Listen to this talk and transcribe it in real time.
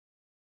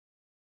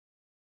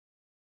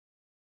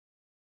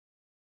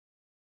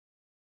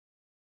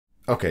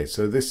Okay,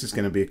 so this is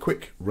going to be a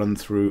quick run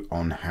through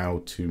on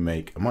how to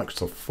make a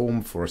Microsoft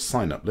form for a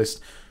sign-up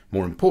list.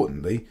 More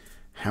importantly,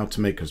 how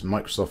to make a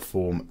Microsoft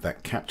form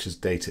that captures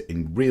data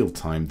in real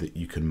time that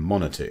you can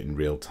monitor in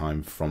real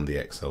time from the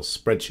Excel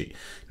spreadsheet.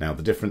 Now,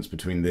 the difference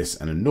between this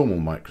and a normal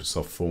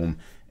Microsoft form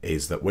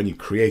is that when you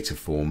create a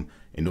form,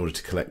 in order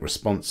to collect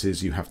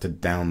responses, you have to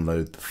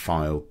download the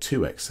file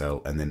to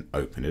Excel and then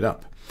open it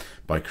up.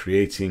 By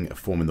creating a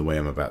form in the way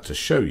I'm about to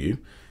show you,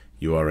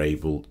 you are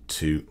able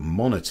to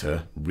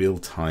monitor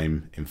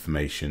real-time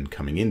information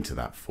coming into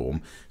that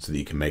form so that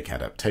you can make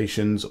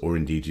adaptations, or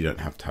indeed you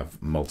don't have to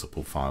have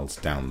multiple files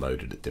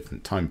downloaded at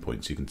different time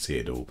points. You can see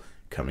it all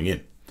coming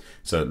in.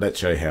 So let's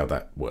show you how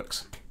that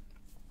works.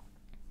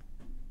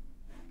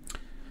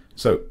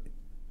 So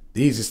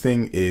the easiest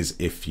thing is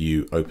if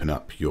you open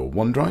up your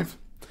OneDrive,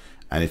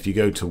 and if you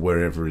go to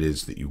wherever it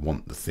is that you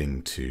want the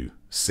thing to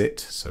sit,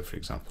 so for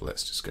example,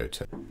 let's just go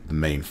to the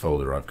main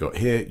folder I've got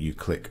here, you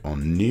click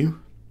on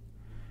New,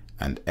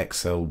 and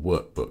Excel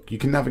Workbook. You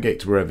can navigate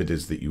to wherever it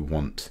is that you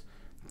want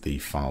the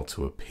file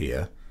to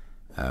appear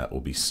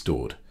or be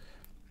stored.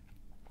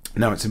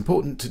 Now, it's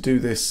important to do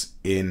this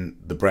in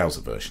the browser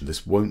version.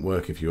 This won't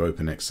work if you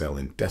open Excel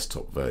in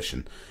desktop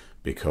version,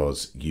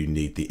 because you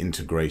need the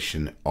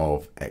integration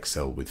of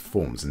Excel with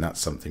forms, and that's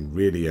something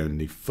really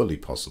only fully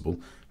possible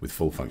with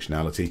full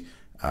functionality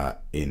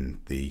in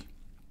the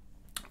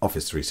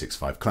Office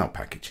 365 Cloud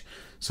package.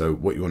 So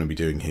what you want to be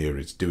doing here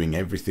is doing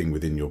everything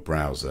within your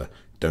browser.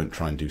 Don't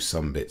try and do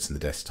some bits in the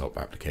desktop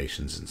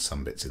applications and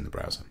some bits in the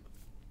browser.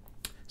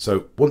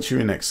 So once you're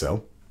in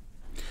Excel,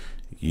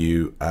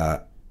 you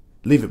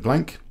leave it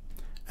blank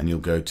and you'll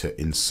go to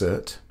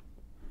Insert,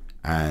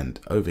 and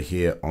over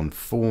here on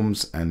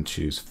Forms, and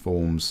choose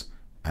Forms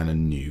and a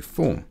new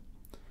form.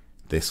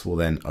 This will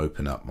then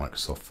open up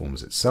Microsoft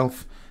Forms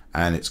itself,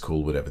 and it's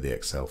called whatever the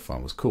Excel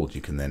file was called. You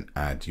can then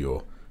add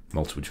your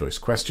multiple choice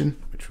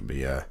question, which will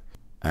be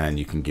and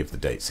you can give the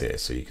dates here.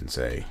 So you can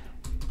say,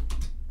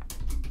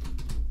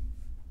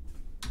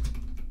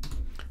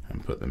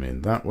 and put them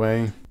in that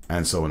way,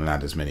 and so on, and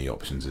add as many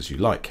options as you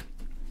like.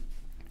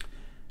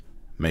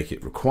 Make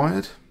it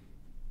required,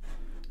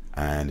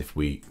 and if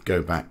we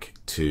go back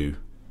to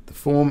the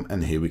form,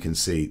 and here we can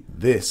see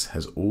this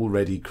has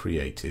already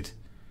created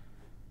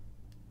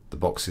the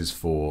boxes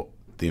for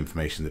the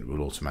information that it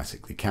will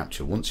automatically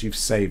capture. Once you've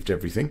saved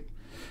everything,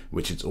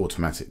 which it's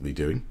automatically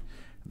doing,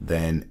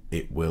 then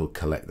it will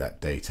collect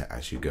that data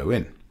as you go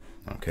in.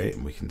 Okay,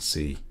 and we can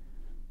see,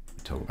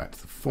 toggle back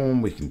to the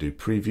form, we can do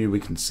preview, we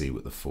can see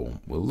what the form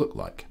will look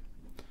like.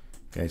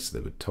 Okay, so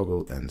they would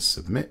toggle and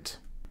submit,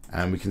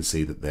 and we can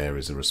see that there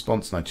is a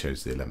response, and I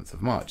chose the 11th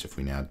of March. If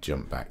we now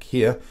jump back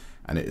here,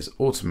 and it is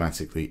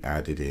automatically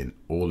added in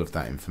all of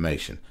that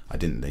information. I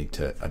didn't need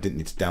to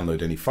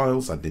download any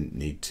files, I didn't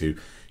need to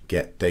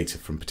get data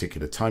from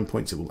particular time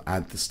points. It will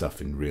add the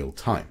stuff in real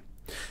time.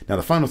 Now,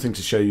 the final thing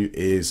to show you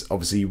is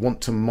obviously you want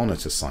to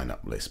monitor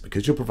sign-up lists,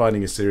 because you're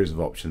providing a series of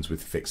options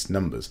with fixed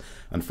numbers.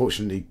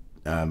 Unfortunately,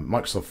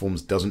 Microsoft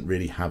Forms doesn't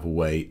really have a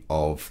way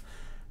of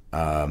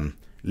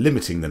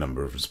limiting the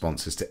number of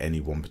responses to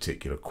any one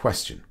particular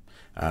question.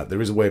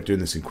 There is a way of doing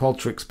this in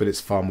Qualtrics, but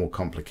it's far more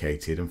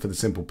complicated, and for the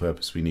simple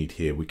purpose we need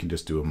here, we can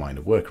just do a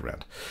minor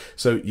workaround.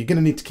 So you're going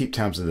to need to keep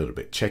tabs a little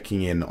bit,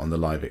 checking in on the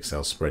live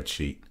Excel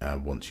spreadsheet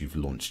once you've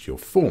launched your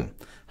form.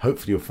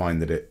 Hopefully you'll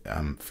find that it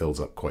fills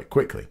up quite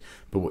quickly,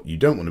 but what you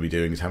don't want to be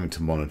doing is having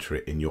to monitor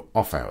it in your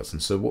off hours.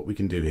 And so what we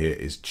can do here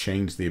is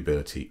change the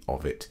ability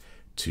of it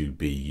to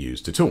be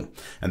used at all.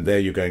 And there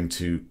you're going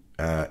to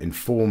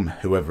inform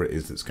whoever it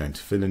is that's going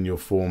to fill in your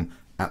form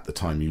at the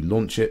time you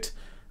launch it.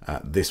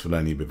 This will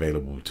only be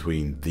available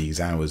between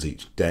these hours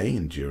each day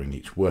and during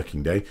each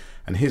working day.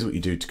 And here's what you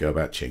do to go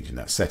about changing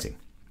that setting.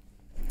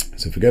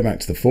 So if we go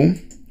back to the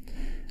form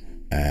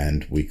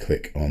and we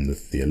click on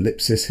the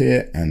ellipsis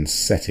here and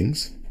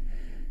settings,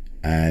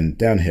 and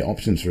down here,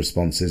 options for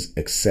responses,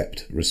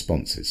 accept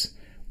responses.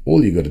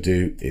 All you've got to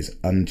do is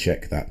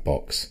uncheck that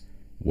box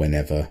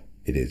whenever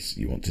it is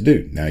you want to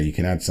do. Now you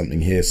can add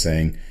something here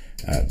saying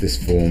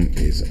this form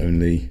is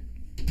only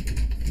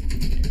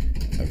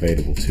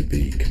available to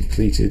be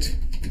completed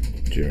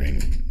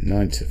during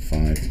 9 to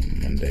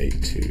 5, Monday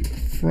to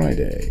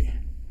Friday.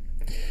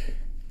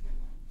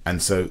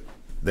 And so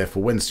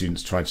therefore, when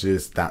students try to do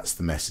this, that's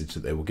the message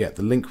that they will get.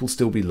 The link will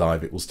still be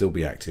live, it will still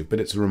be active, but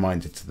it's a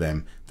reminder to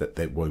them that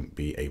they won't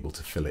be able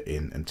to fill it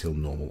in until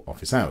normal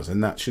office hours,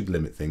 and that should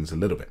limit things a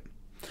little bit.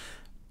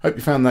 Hope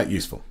you found that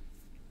useful.